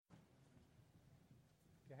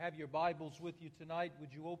have your Bibles with you tonight,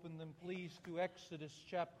 would you open them please to Exodus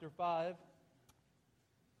chapter 5?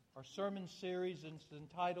 Our sermon series is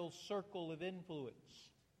entitled Circle of Influence.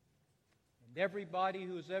 And everybody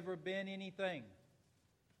who has ever been anything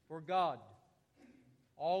for God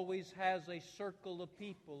always has a circle of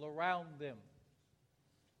people around them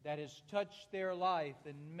that has touched their life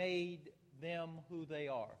and made them who they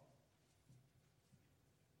are.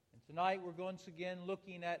 Tonight we're once again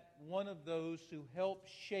looking at one of those who helped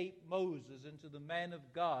shape Moses into the man of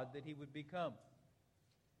God that he would become.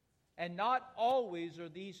 And not always are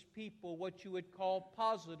these people what you would call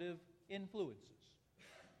positive influences.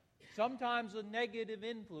 Sometimes a negative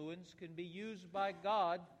influence can be used by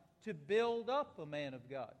God to build up a man of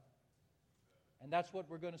God. And that's what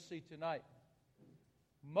we're going to see tonight.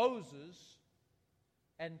 Moses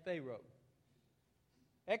and Pharaoh.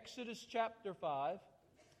 Exodus chapter 5.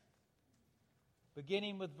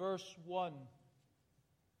 Beginning with verse 1.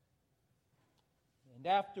 And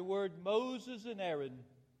afterward Moses and Aaron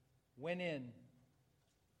went in,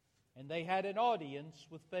 and they had an audience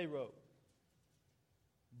with Pharaoh.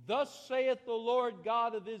 Thus saith the Lord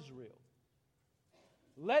God of Israel,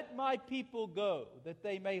 let my people go, that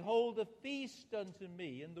they may hold a feast unto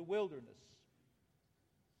me in the wilderness.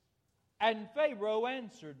 And Pharaoh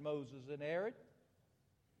answered Moses and Aaron,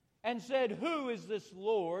 and said, who is this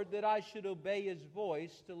Lord that I should obey his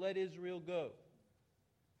voice to let Israel go?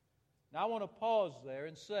 Now I want to pause there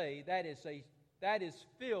and say that is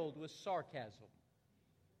filled with sarcasm.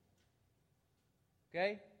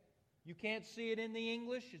 Okay? You can't see it in the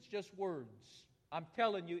English, it's just words. I'm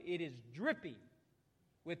telling you, it is dripping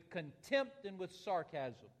with contempt and with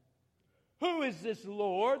sarcasm. Who is this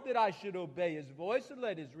Lord that I should obey his voice and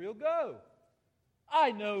let Israel go?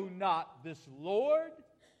 I know not this Lord,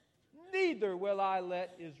 neither will I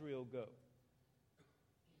let Israel go.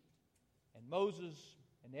 And Moses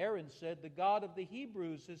and Aaron said, the God of the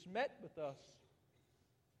Hebrews has met with us.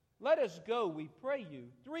 Let us go, we pray you,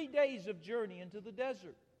 3 days of journey into the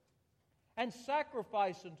desert, and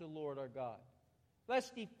sacrifice unto Lord our God,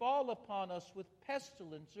 lest he fall upon us with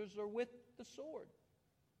pestilences or with the sword.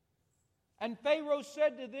 And Pharaoh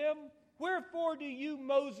said to them, wherefore do you,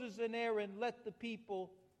 Moses and Aaron, let the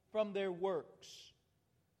people from their works?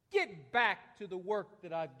 Get back to the work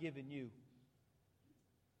that I've given you.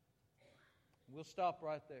 We'll stop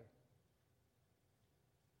right there.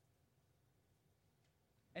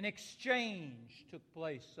 An exchange took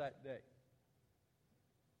place that day.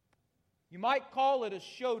 You might call it a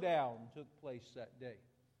showdown took place that day.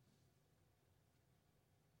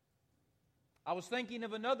 I was thinking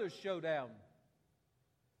of another showdown.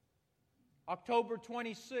 October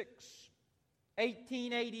 26,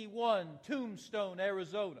 1881, Tombstone,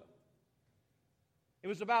 Arizona. It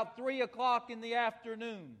was about 3 o'clock in the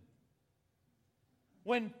afternoon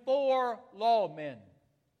when 4 lawmen,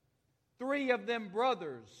 3 of them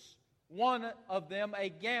brothers, one of them a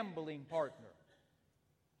gambling partner,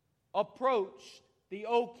 approached the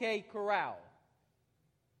OK Corral.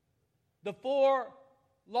 The 4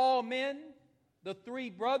 lawmen, the 3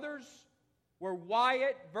 brothers, were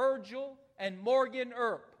Wyatt, Virgil, and Morgan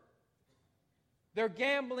Earp. Their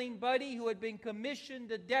gambling buddy, who had been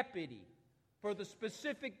commissioned a deputy for the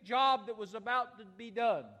specific job that was about to be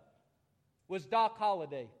done, was Doc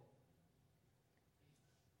Holliday.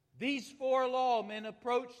 These 4 lawmen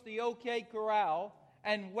approached the OK Corral,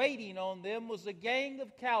 and waiting on them was a gang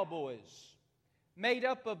of cowboys made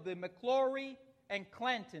up of the McClory and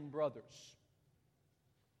Clanton brothers.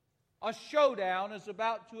 A showdown is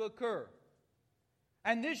about to occur.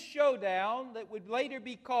 And this showdown, that would later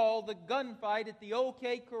be called the gunfight at the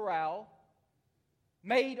OK Corral,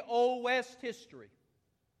 made Old West history.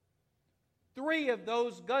 3 of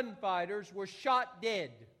those gunfighters were shot dead.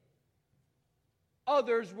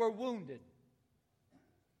 Others were wounded.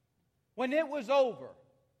 When it was over,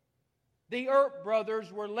 the Earp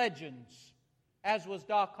brothers were legends, as was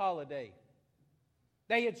Doc Holliday.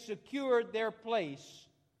 They had secured their place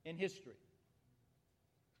in history.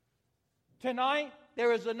 Tonight,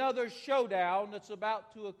 there is another showdown that's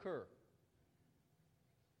about to occur.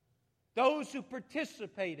 Those who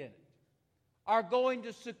participate in it are going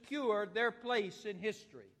to secure their place in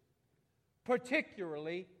history,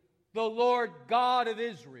 particularly the Lord God of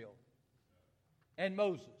Israel and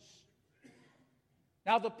Moses.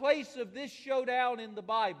 Now, the place of this showdown in the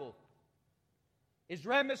Bible is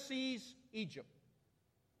Ramesses, Egypt.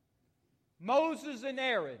 Moses and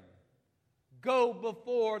Aaron go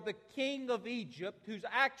before the king of Egypt, who's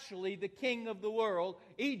actually the king of the world.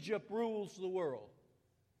 Egypt rules the world.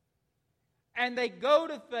 And they go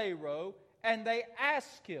to Pharaoh and they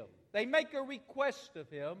ask him, they make a request of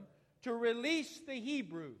him to release the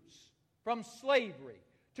Hebrews from slavery,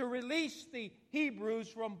 to release the Hebrews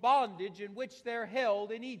from bondage in which they're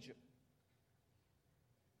held in Egypt.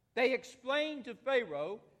 They explained to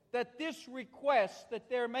Pharaoh that this request that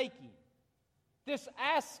they're making, this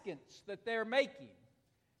askance that they're making,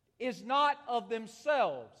 is not of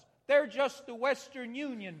themselves. They're just the Western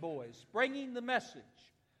Union boys bringing the message.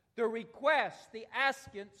 The request, the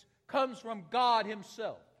askance, comes from God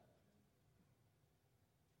Himself.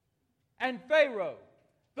 And Pharaoh,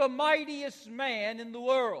 the mightiest man in the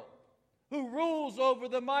world, who rules over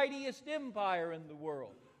the mightiest empire in the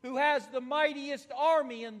world, who has the mightiest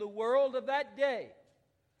army in the world of that day,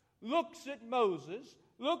 looks at Moses,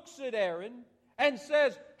 looks at Aaron, and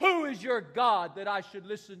says, "Who is your God that I should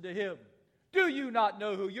listen to him? Do you not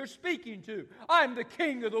know who you're speaking to? I'm the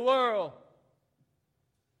king of the world.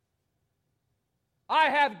 I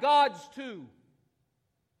have gods too.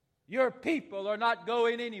 Your people are not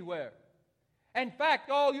going anywhere. In fact,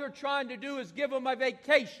 all you're trying to do is give them a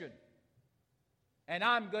vacation. And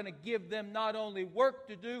I'm going to give them not only work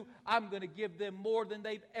to do, I'm going to give them more than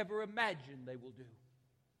they've ever imagined they will do.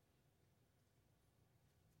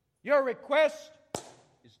 Your request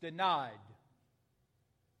is denied."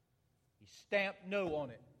 He stamped no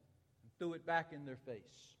on it and threw it back in their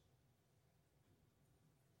face.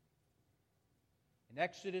 In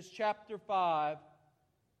Exodus chapter 5,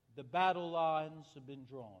 the battle lines have been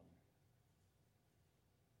drawn.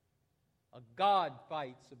 A God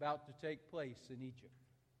fight's about to take place in Egypt.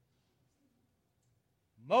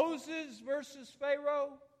 Moses versus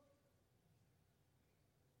Pharaoh.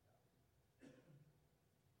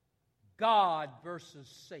 God versus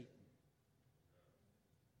Satan.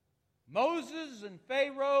 Moses and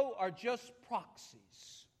Pharaoh are just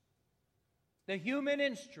proxies, the human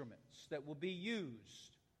instruments that will be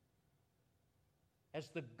used as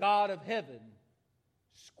the God of heaven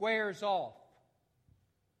squares off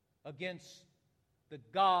against the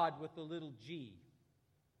God with the little g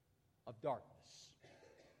of darkness.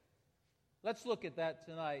 Let's look at that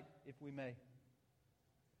tonight, if we may.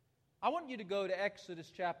 I want you to go to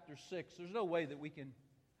Exodus chapter 6. There's no way that we can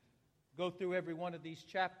go through every one of these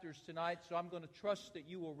chapters tonight, so I'm going to trust that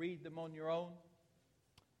you will read them on your own.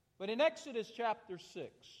 But in Exodus chapter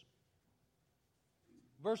 6,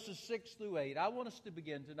 verses 6 through 8, I want us to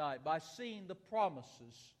begin tonight by seeing the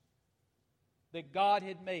promises that God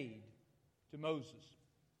had made to Moses.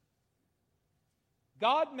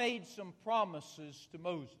 God made some promises to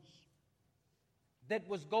Moses that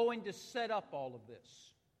was going to set up all of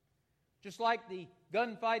this. Just like the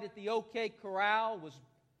gunfight at the OK Corral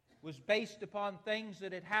was based upon things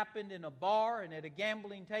that had happened in a bar and at a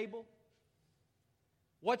gambling table,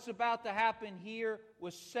 what's about to happen here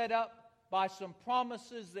was set up by some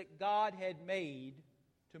promises that God had made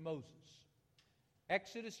to Moses.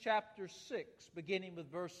 Exodus chapter 6, beginning with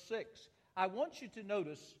verse 6, I want you to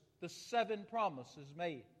notice the 7 promises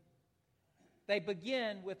made. They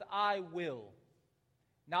begin with "I will."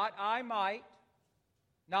 Not "I might,"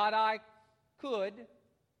 not "I could,"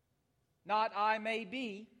 not "I may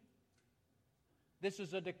be." This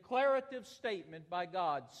is a declarative statement by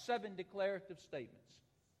God, 7 declarative statements,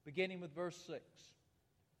 beginning with verse 6.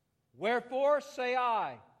 "Wherefore say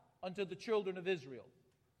I unto the children of Israel,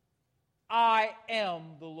 I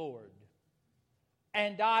am the Lord,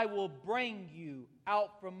 and I will bring you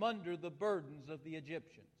out from under the burdens of the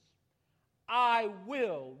Egyptians. I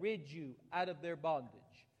will rid you out of their bondage.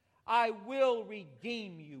 I will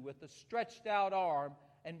redeem you with a stretched out arm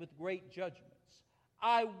and with great judgments.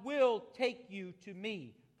 I will take you to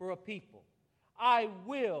me for a people. I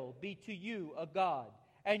will be to you a God,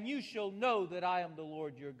 and you shall know that I am the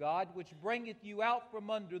Lord your God, which bringeth you out from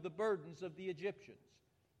under the burdens of the Egyptians."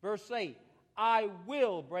 Verse 8, "I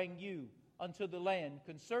will bring you unto the land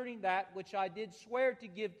concerning that which I did swear to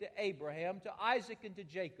give to Abraham, to Isaac, and to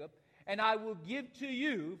Jacob, and I will give to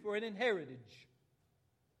you for an inheritance.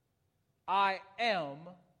 I am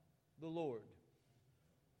the Lord."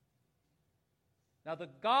 Now, the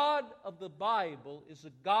God of the Bible is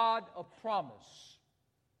a God of promise.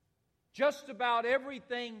 Just about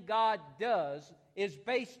everything God does is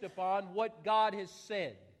based upon what God has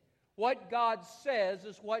said. What God says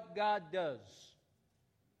is what God does.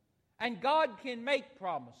 And God can make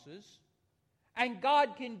promises, and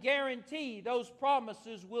God can guarantee those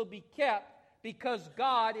promises will be kept because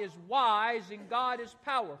God is wise and God is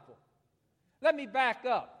powerful. Let me back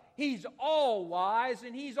up. He's all wise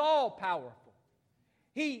and He's all powerful.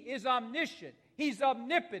 He is omniscient. He's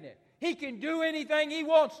omnipotent. He can do anything He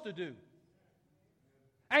wants to do.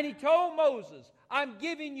 And He told Moses, "I'm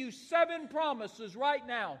giving you 7 promises right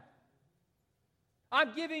now.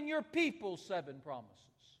 I'm giving your people 7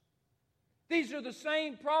 promises. These are the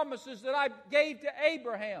same promises that I gave to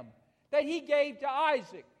Abraham, that He gave to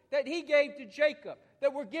Isaac, that He gave to Jacob,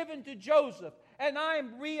 that were given to Joseph. And I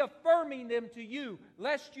am reaffirming them to you,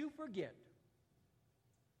 lest you forget.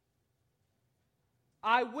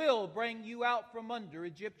 I will bring you out from under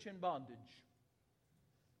Egyptian bondage.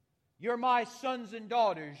 You're my sons and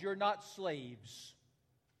daughters, you're not slaves.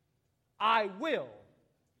 I will,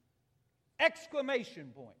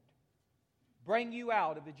 exclamation point, bring you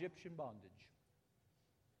out of Egyptian bondage.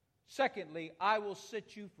 Secondly, I will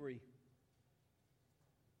set you free.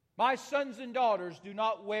 My sons and daughters do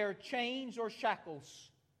not wear chains or shackles.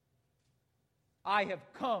 I have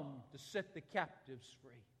come to set the captives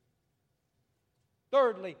free.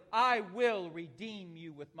 Thirdly, I will redeem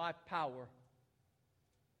you with my power.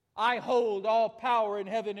 I hold all power in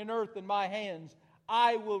heaven and earth in my hands.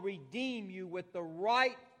 I will redeem you with the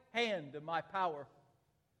right hand of my power.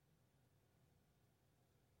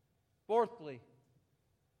 Fourthly,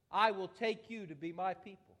 I will take you to be my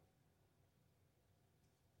people.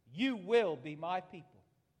 You will be my people.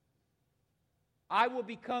 I will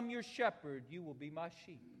become your shepherd. You will be my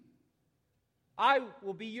sheep. I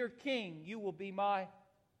will be your king. You will be my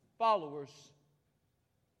followers.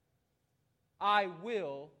 I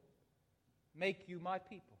will make you my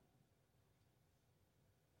people.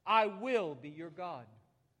 I will be your God.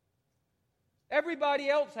 Everybody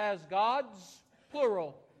else has gods,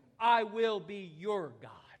 plural. I will be your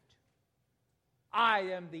God. I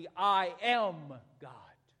am the I am God.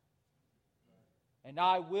 And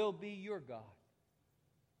I will be your God.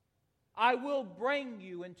 I will bring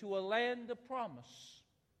you into a land of promise.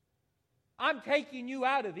 I'm taking you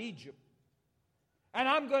out of Egypt. And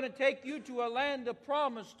I'm going to take you to a land of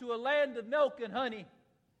promise, to a land of milk and honey.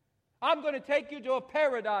 I'm going to take you to a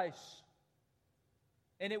paradise.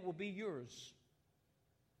 And it will be yours.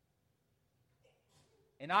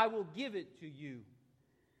 And I will give it to you.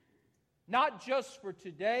 Not just for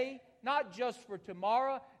today, not just for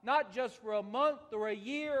tomorrow, not just for a month or a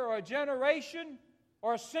year or a generation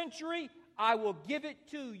or a century. I will give it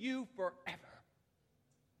to you forever.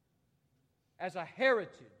 As a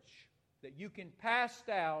heritage that you can pass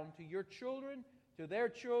down to your children, to their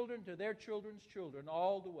children, to their children's children,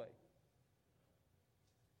 all the way.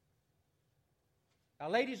 Now,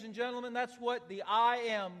 ladies and gentlemen, that's what the I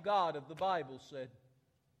am God of the Bible said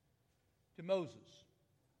to Moses.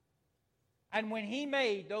 And when he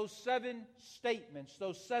made those 7 statements,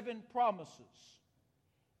 those 7 promises,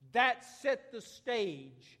 that set the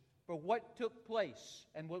stage for what took place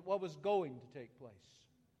and what was going to take place.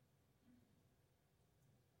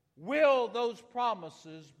 Will those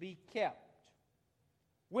promises be kept?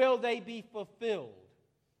 Will they be fulfilled?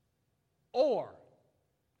 Or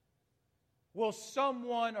will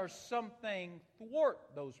someone or something thwart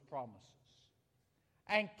those promises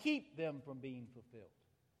and keep them from being fulfilled?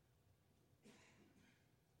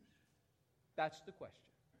 That's the question.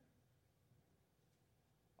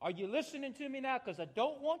 Are you listening to me now? Because I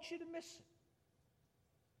don't want you to miss it.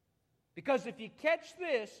 Because if you catch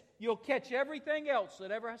this, you'll catch everything else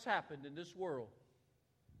that ever has happened in this world.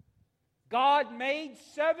 God made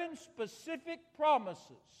 7 specific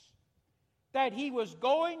promises that He was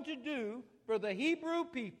going to do for the Hebrew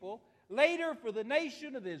people, later for the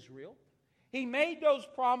nation of Israel. He made those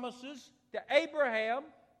promises to Abraham,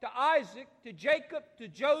 to Isaac, to Jacob, to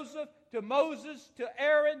Joseph, to Moses, to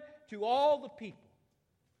Aaron, to all the people.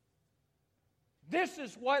 This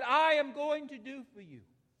is what I am going to do for you.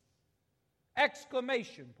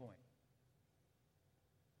 Exclamation point.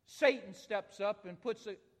 Satan steps up and puts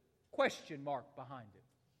a question mark behind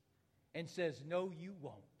it and says, no, you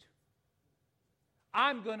won't.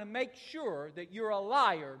 I'm going to make sure that you're a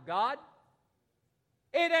liar, God.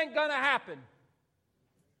 It ain't going to happen.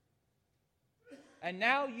 And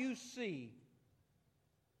now you see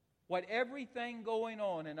what everything going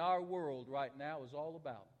on in our world right now is all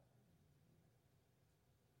about.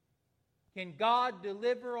 Can God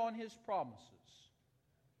deliver on His promises?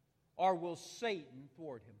 Or will Satan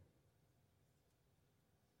thwart Him?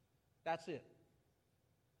 That's it.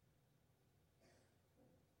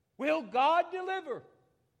 Will God deliver?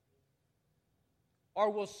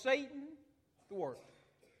 Or will Satan thwart?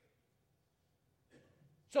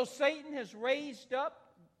 So Satan has raised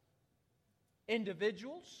up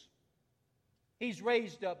individuals. He's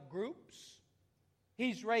raised up groups.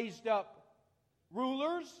 He's raised up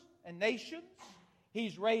rulers and nations.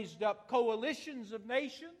 He's raised up coalitions of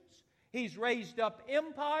nations. He's raised up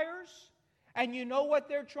empires. And you know what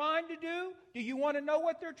they're trying to do? Do you want to know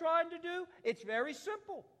what they're trying to do? It's very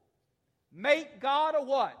simple. Make God a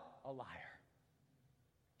what? A liar.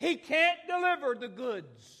 He can't deliver the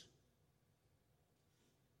goods.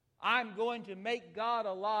 I'm going to make God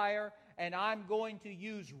a liar, and I'm going to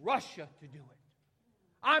use Russia to do it.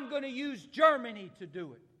 I'm going to use Germany to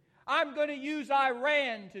do it. I'm going to use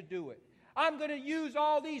Iran to do it. I'm going to use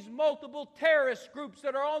all these multiple terrorist groups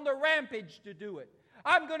that are on the rampage to do it.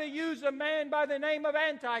 I'm going to use a man by the name of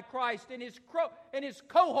Antichrist and his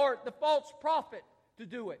cohort, the false prophet, to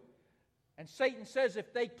do it. And Satan says,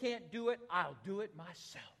 if they can't do it, I'll do it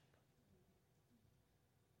myself.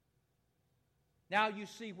 Now you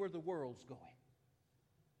see where the world's going.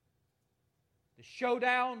 The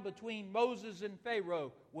showdown between Moses and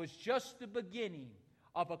Pharaoh was just the beginning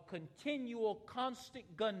of a continual,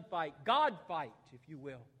 constant gunfight, God fight, if you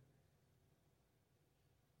will,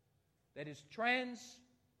 that is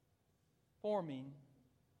transforming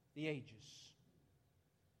the ages.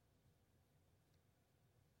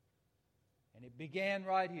 And it began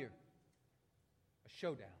right here, a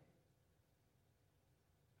showdown.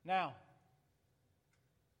 Now,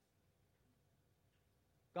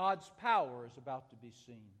 God's power is about to be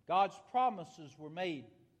seen. God's promises were made.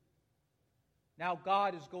 Now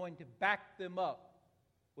God is going to back them up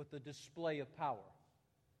with a display of power.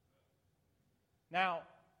 Now,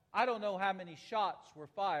 I don't know how many shots were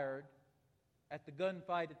fired at the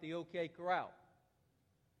gunfight at the OK Corral.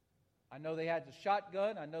 I know they had the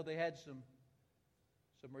shotgun. I know they had some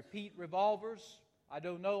repeat revolvers. I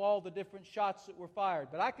don't know all the different shots that were fired.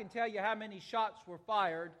 But I can tell you how many shots were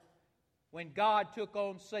fired when God took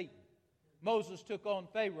on Satan. Moses took on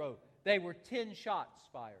Pharaoh. They were 10 shots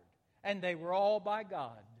fired. And they were all by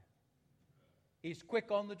God. He's quick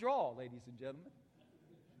on the draw, ladies and gentlemen.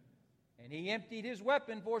 And he emptied his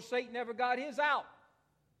weapon before Satan ever got his out.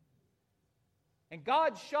 And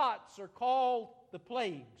God's shots are called the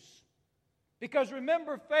plagues. Because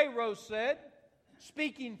remember, Pharaoh said,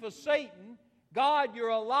 speaking for Satan, God, you're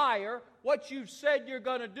a liar. What you've said you're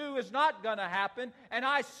going to do is not going to happen, and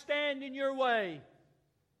I stand in your way.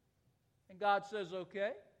 And God says,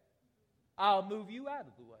 okay, I'll move you out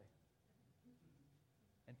of the way.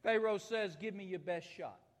 And Pharaoh says, give me your best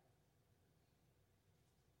shot.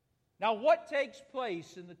 Now, what takes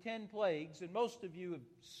place in the 10 plagues, and most of you have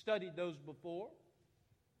studied those before,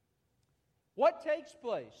 what takes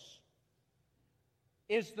place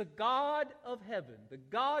is the God of heaven, the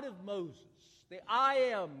God of Moses, the I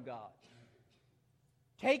Am God,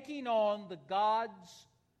 taking on the gods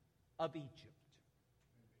of Egypt.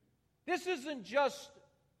 This isn't just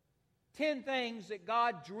 10 things that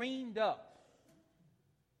God dreamed up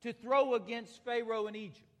to throw against Pharaoh and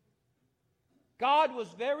Egypt. God was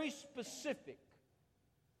very specific,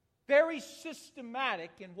 very systematic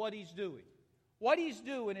in what He's doing. What He's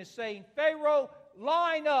doing is saying, Pharaoh,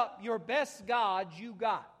 line up your best gods you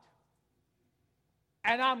got,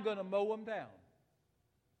 and I'm going to mow them down.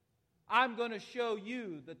 I'm going to show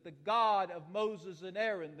you that the God of Moses and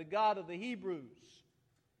Aaron, the God of the Hebrews,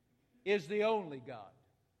 is the only God.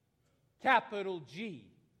 Capital G.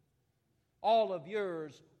 All of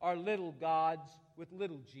yours are little gods with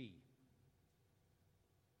little g.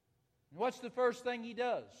 And what's the first thing he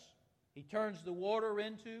does? He turns the water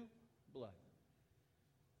into blood.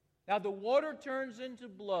 Now, the water turns into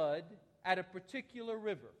blood at a particular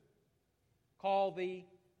river called the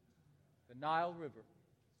Nile River.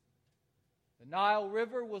 The Nile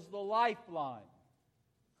River was the lifeline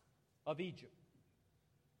of Egypt.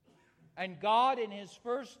 And God, in His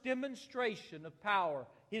first demonstration of power,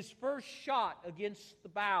 His first shot against the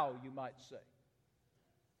bow, you might say,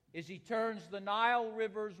 is He turns the Nile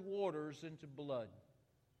River's waters into blood.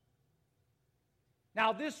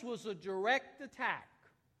 Now, this was a direct attack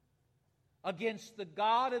against the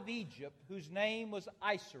god of Egypt, whose name was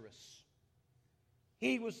Osiris.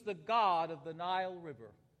 He was the god of the Nile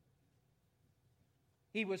River.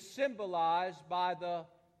 He was symbolized by the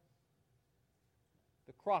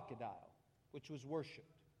crocodile, which was worshipped.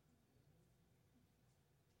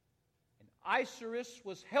 And Osiris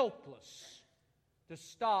was helpless to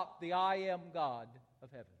stop the I Am God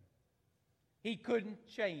of heaven. He couldn't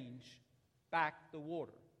change back the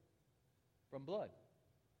water from blood.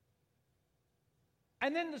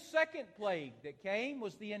 And then the second plague that came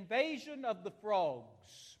was the invasion of the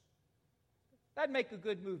frogs. That'd make a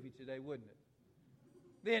good movie today, wouldn't it?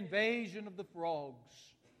 The invasion of the frogs.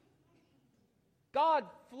 God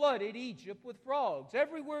flooded Egypt with frogs.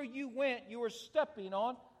 Everywhere you went, you were stepping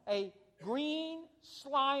on a green,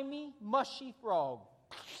 slimy, mushy frog.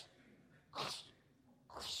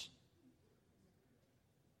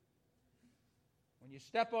 When you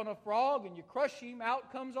step on a frog and you crush him,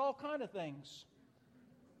 out comes all kind of things.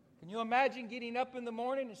 Can you imagine getting up in the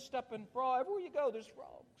morning and stepping frog? Everywhere you go, there's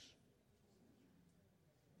frogs.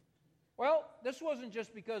 Well, this wasn't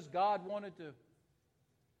just because God wanted to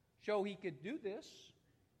show he could do this.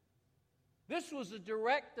 This was a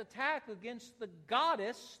direct attack against the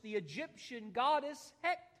goddess, the Egyptian goddess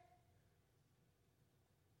Heqet.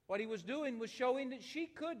 What he was doing was showing that she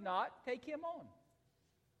could not take him on.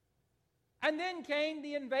 And then came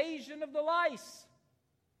the invasion of the lice,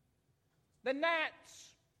 the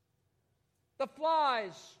gnats, the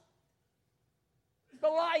flies. The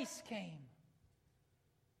lice came.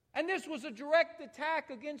 And this was a direct attack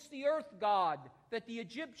against the earth god that the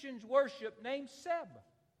Egyptians worshiped, named Seb.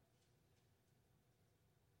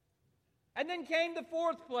 And then came the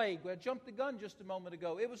fourth plague. I jumped the gun just a moment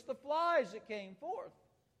ago. It was the flies that came forth.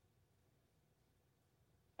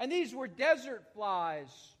 And these were desert flies.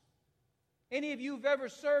 Any of you who've ever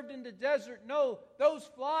served in the desert know those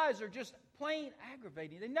flies are just plain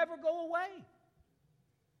aggravating. They never go away.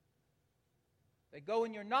 They go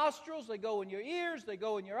in your nostrils, they go in your ears, they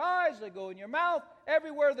go in your eyes, they go in your mouth.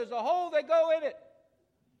 Everywhere there's a hole, they go in it.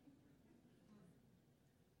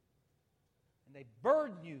 And they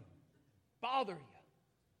burden you, bother you.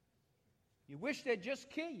 You wish they'd just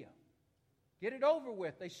kill you. Get it over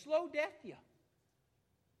with. They slow death you.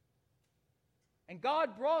 And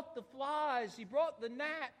God brought the flies. He brought the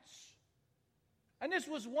gnats. And this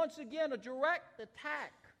was once again a direct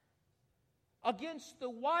attack against the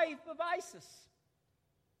wife of Isis.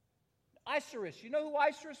 Osiris. You know who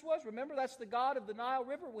Osiris was? Remember, that's the god of the Nile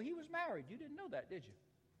River. Well, he was married. You didn't know that, did you?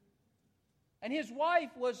 And his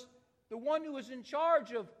wife was the one who was in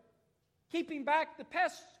charge of keeping back the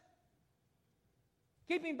pests,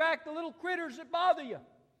 keeping back the little critters that bother you.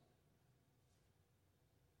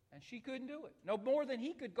 And she couldn't do it. No more than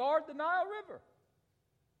he could guard the Nile River.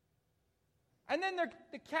 And then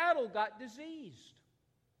the cattle got diseased.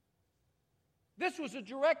 This was a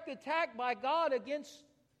direct attack by God against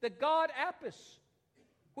the god Apis,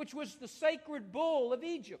 which was the sacred bull of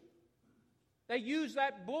Egypt. They used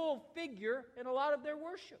that bull figure in a lot of their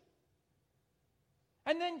worship.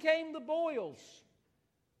 And then came the boils,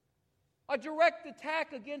 a direct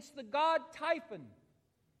attack against the god Typhon.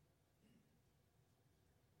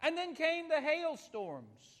 And then came the hailstorms,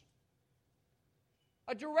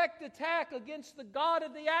 a direct attack against the god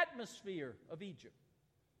of the atmosphere of Egypt.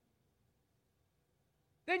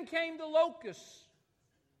 Then came the locusts,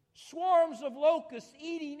 swarms of locusts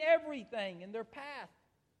eating everything in their path.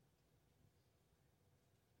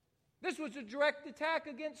 This was a direct attack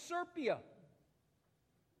against Serpia,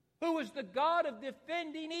 who was the god of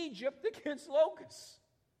defending Egypt against locusts.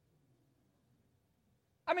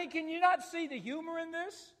 I mean, can you not see the humor in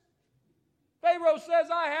this? Pharaoh says,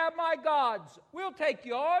 I have my gods. We'll take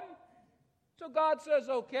you on. So God says,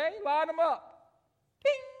 okay, line them up.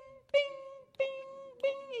 Bing, bing, bing,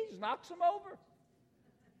 bing. He knocks them over.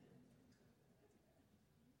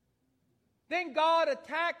 Then God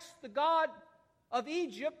attacks the god of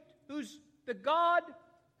Egypt, who's the god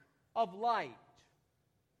of light.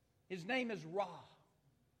 His name is Ra.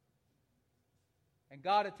 And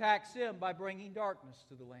God attacks him by bringing darkness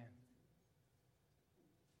to the land.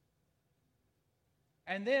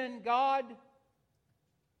 And then God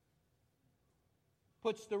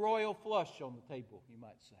puts the royal flush on the table, you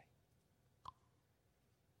might say.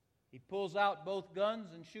 He pulls out both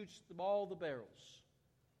guns and shoots them all the barrels.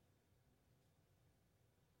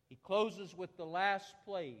 He closes with the last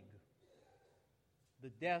plague, the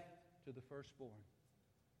death to the firstborn.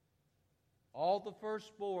 All the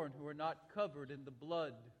firstborn who are not covered in the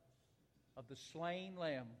blood of the slain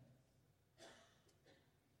lamb,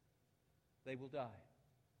 they will die.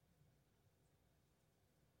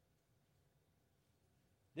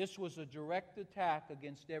 This was a direct attack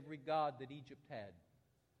against every god that Egypt had,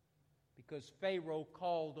 because Pharaoh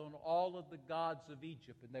called on all of the gods of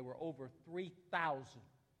Egypt, and there were over 3,000,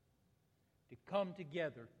 to come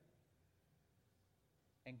together.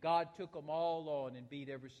 And God took them all on and beat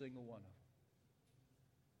every single one of them.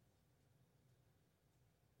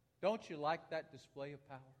 Don't you like that display of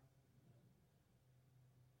power?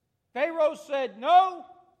 Pharaoh said no.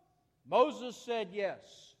 Moses said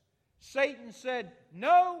yes. Satan said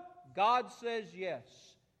no. God says yes.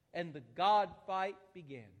 And the God fight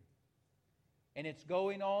began. And it's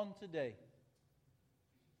going on today.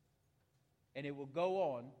 And it will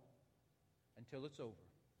go on until it's over.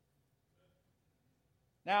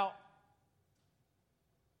 Now,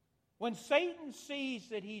 when Satan sees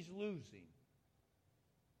that he's losing,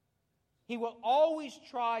 he will always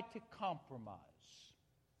try to compromise.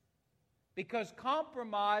 Because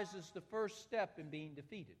compromise is the first step in being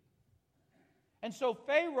defeated. And so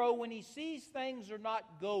Pharaoh, when he sees things are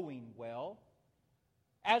not going well,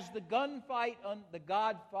 as the God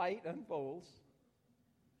fight unfolds,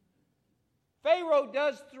 Pharaoh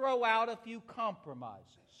does throw out a few compromises.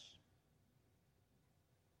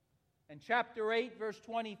 In chapter 8, verse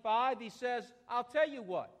 25, he says, I'll tell you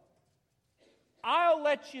what, I'll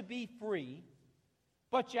let you be free,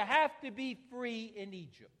 but you have to be free in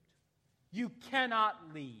Egypt. You cannot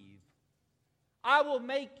leave. I will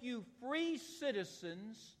make you free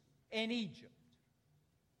citizens in Egypt,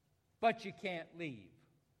 but you can't leave.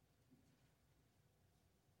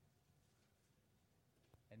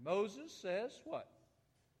 And Moses says what?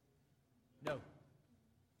 No.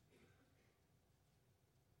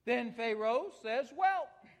 Then Pharaoh says, well,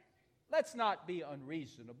 let's not be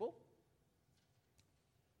unreasonable.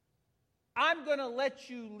 I'm going to let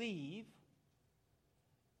you leave,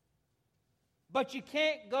 but you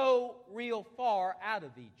can't go real far out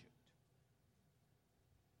of Egypt.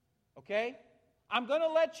 Okay? I'm going to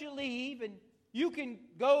let you leave, and you can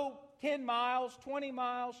go 10 miles, 20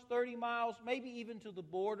 miles, 30 miles, maybe even to the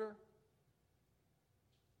border,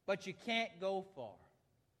 but you can't go far.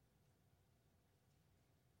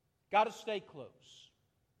 Got to stay close.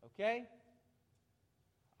 Okay?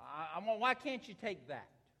 Why can't you take that?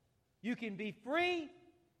 You can be free,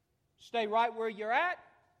 stay right where you're at,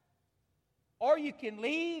 or you can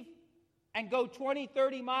leave and go 20,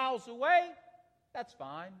 30 miles away. That's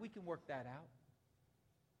fine. We can work that out.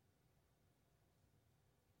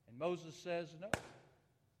 And Moses says no.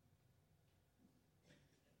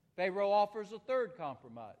 Pharaoh offers a third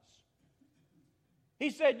compromise. He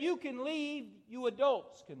said, you can leave, you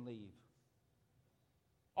adults can leave.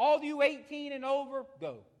 All you 18 and over,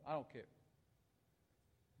 go. I don't care.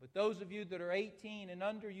 But those of you that are 18 and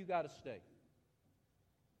under, you got to stay.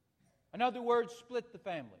 In other words, split the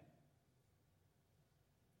family.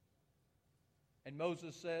 And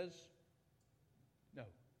Moses says, no.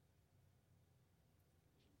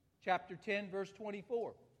 Chapter 10, verse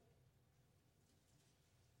 24.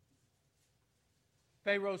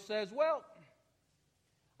 Pharaoh says, well,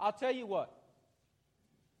 I'll tell you what.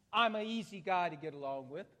 I'm an easy guy to get along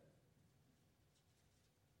with.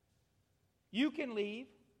 You can leave.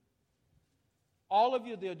 All of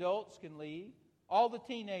you, the adults, can leave. All the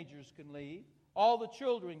teenagers can leave. All the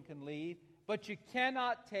children can leave. But you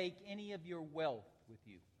cannot take any of your wealth with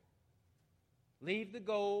you. Leave the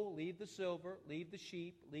gold, leave the silver, leave the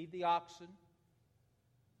sheep, leave the oxen.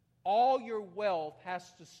 All your wealth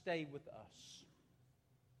has to stay with us.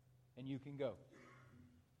 And you can go.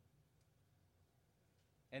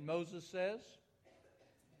 And Moses says,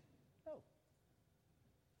 no.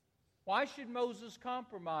 Why should Moses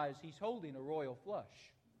compromise? He's holding a royal flush.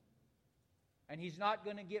 And he's not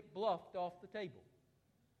going to get bluffed off the table.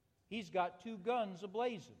 He's got 2 guns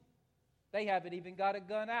ablazing. They haven't even got a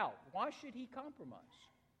gun out. Why should he compromise?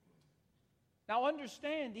 Now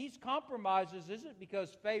understand, these compromises isn't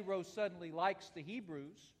because Pharaoh suddenly likes the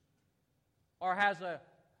Hebrews or has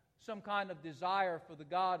some kind of desire for the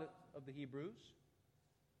God of the Hebrews.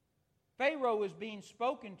 Pharaoh is being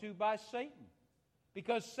spoken to by Satan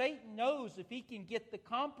because Satan knows if he can get the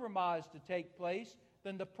compromise to take place,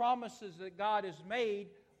 then the promises that God has made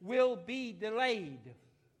will be delayed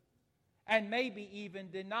and maybe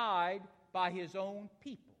even denied by his own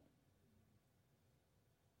people.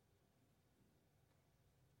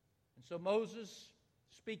 And so Moses,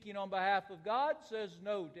 speaking on behalf of God, says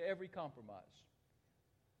no to every compromise.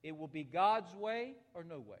 It will be God's way or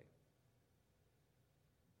no way.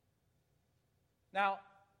 Now,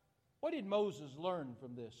 what did Moses learn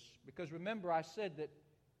from this? Because remember, I said that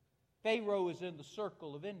Pharaoh is in the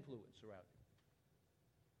circle of influence around him.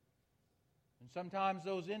 And sometimes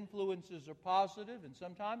those influences are positive and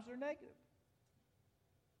sometimes they're negative.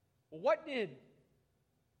 Well, what did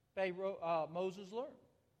Moses learn?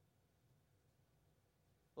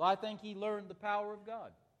 Well, I think he learned the power of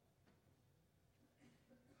God.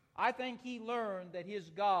 I think he learned that his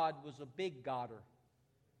God was a big Godder,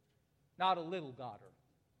 not a little Godder.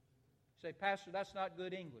 You say, Pastor, that's not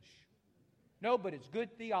good English. No, but it's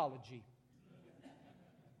good theology.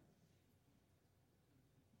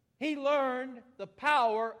 He learned the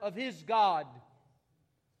power of his God.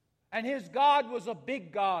 And his God was a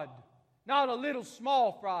big God, not a little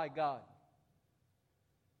small fry God.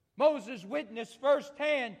 Moses witnessed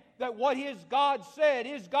firsthand that what his God said,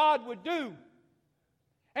 his God would do.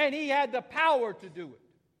 And he had the power to do it.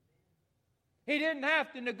 He didn't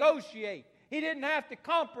have to negotiate. He didn't have to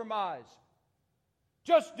compromise.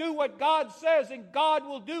 Just do what God says and God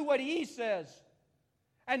will do what he says.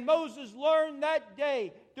 And Moses learned that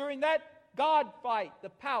day, during that God fight, the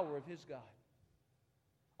power of his God.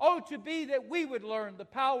 Oh, to be that we would learn the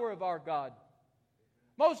power of our God.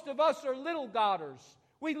 Most of us are little Godders.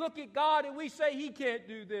 We look at God and we say, He can't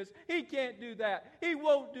do this. He can't do that. He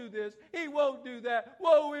won't do this. He won't do that.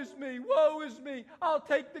 Woe is me. Woe is me. I'll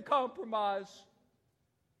take the compromise.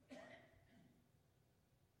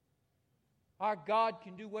 Our God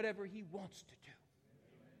can do whatever He wants to do.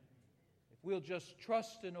 If we'll just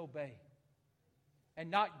trust and obey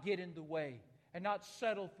and not get in the way and not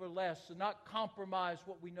settle for less and not compromise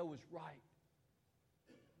what we know is right.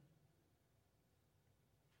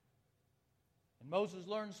 And Moses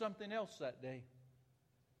learned something else that day.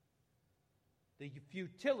 The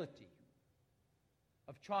futility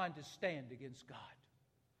of trying to stand against God.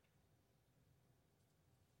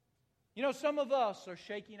 You know, some of us are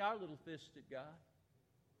shaking our little fist at God.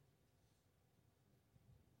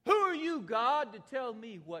 Who are you, God, to tell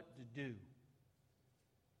me what to do?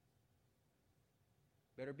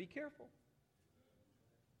 Better be careful.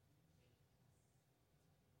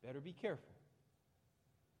 Better be careful.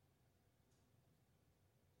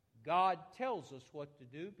 God tells us what to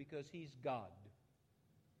do because He's God.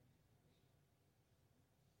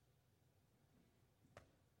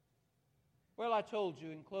 Well, I told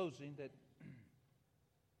you in closing that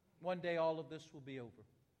one day all of this will be over.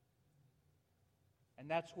 And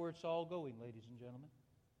that's where it's all going, ladies and gentlemen.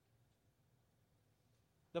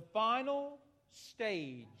 The final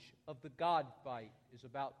stage of the God fight is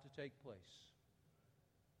about to take place.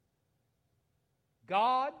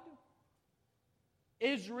 God,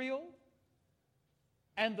 Israel,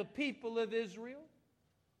 and the people of Israel,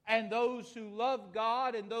 and those who love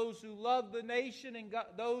God and those who love the nation and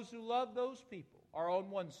those who love those people are on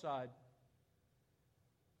one side.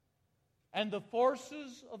 And the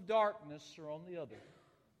forces of darkness are on the other.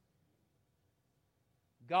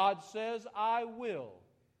 God says, I will.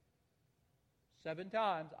 7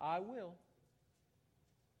 times, I will.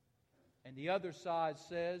 And the other side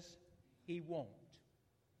says, He won't.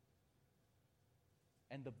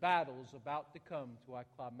 And the battle is about to come to a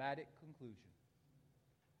climatic conclusion.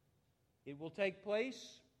 It will take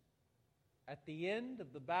place at the end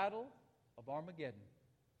of the battle of Armageddon.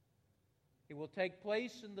 It will take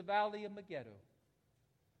place in the valley of Megiddo.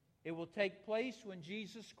 It will take place when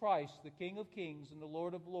Jesus Christ, the King of Kings and the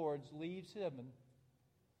Lord of Lords, leaves heaven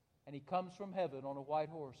and He comes from heaven on a white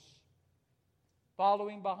horse.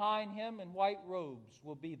 Following behind Him in white robes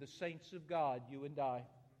will be the saints of God, you and I.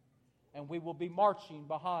 And we will be marching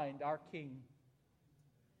behind our King.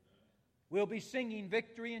 We'll be singing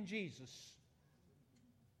Victory in Jesus,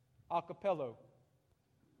 a cappella,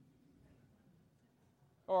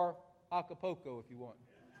 or Acapulco if you want.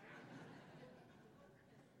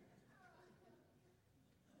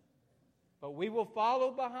 But we will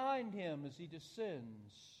follow behind Him as He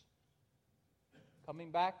descends,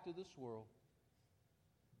 coming back to this world.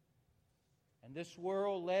 And this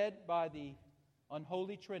world led by the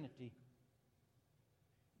unholy Trinity,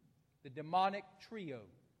 the demonic trio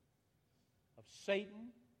of Satan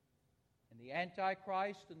and the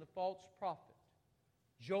Antichrist and the false prophet,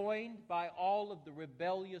 joined by all of the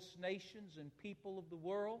rebellious nations and people of the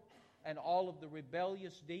world and all of the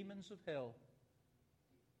rebellious demons of hell,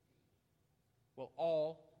 will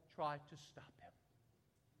all try to stop Him.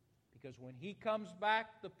 Because when He comes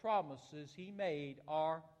back, the promises He made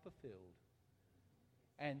are fulfilled.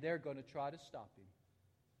 And they're going to try to stop Him.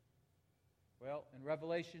 Well, in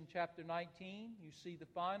Revelation chapter 19, you see the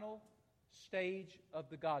final stage of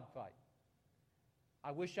the God fight.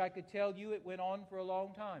 I wish I could tell you it went on for a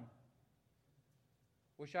long time.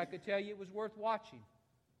 Wish I could tell you it was worth watching.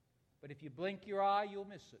 But if you blink your eye, you'll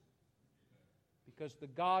miss it. Because the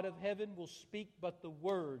God of heaven will speak but the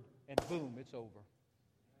word, and boom, it's over.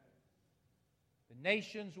 The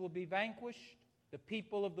nations will be vanquished. The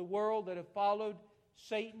people of the world that have followed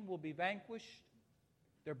Satan will be vanquished.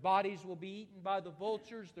 Their bodies will be eaten by the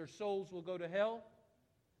vultures. Their souls will go to hell.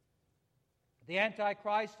 The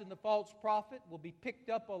Antichrist and the false prophet will be picked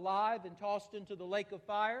up alive and tossed into the lake of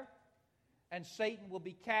fire. And Satan will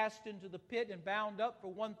be cast into the pit and bound up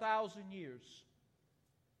for 1,000 years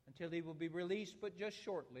until he will be released, but just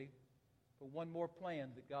shortly, for one more plan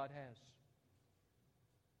that God has.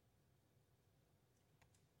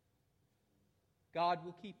 God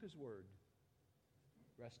will keep His word.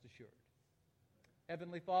 Rest assured.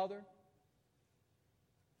 Heavenly Father,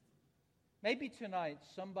 maybe tonight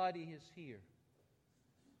somebody is here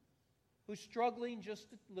who's struggling just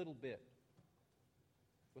a little bit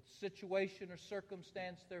with situation or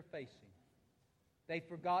circumstance they're facing. They've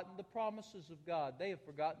forgotten the promises of God. They have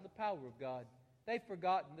forgotten the power of God. They've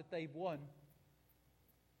forgotten that they've won.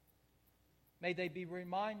 May they be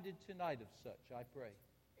reminded tonight of such, I pray.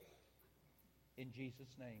 In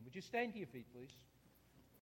Jesus' name. Would you stand to your feet, please?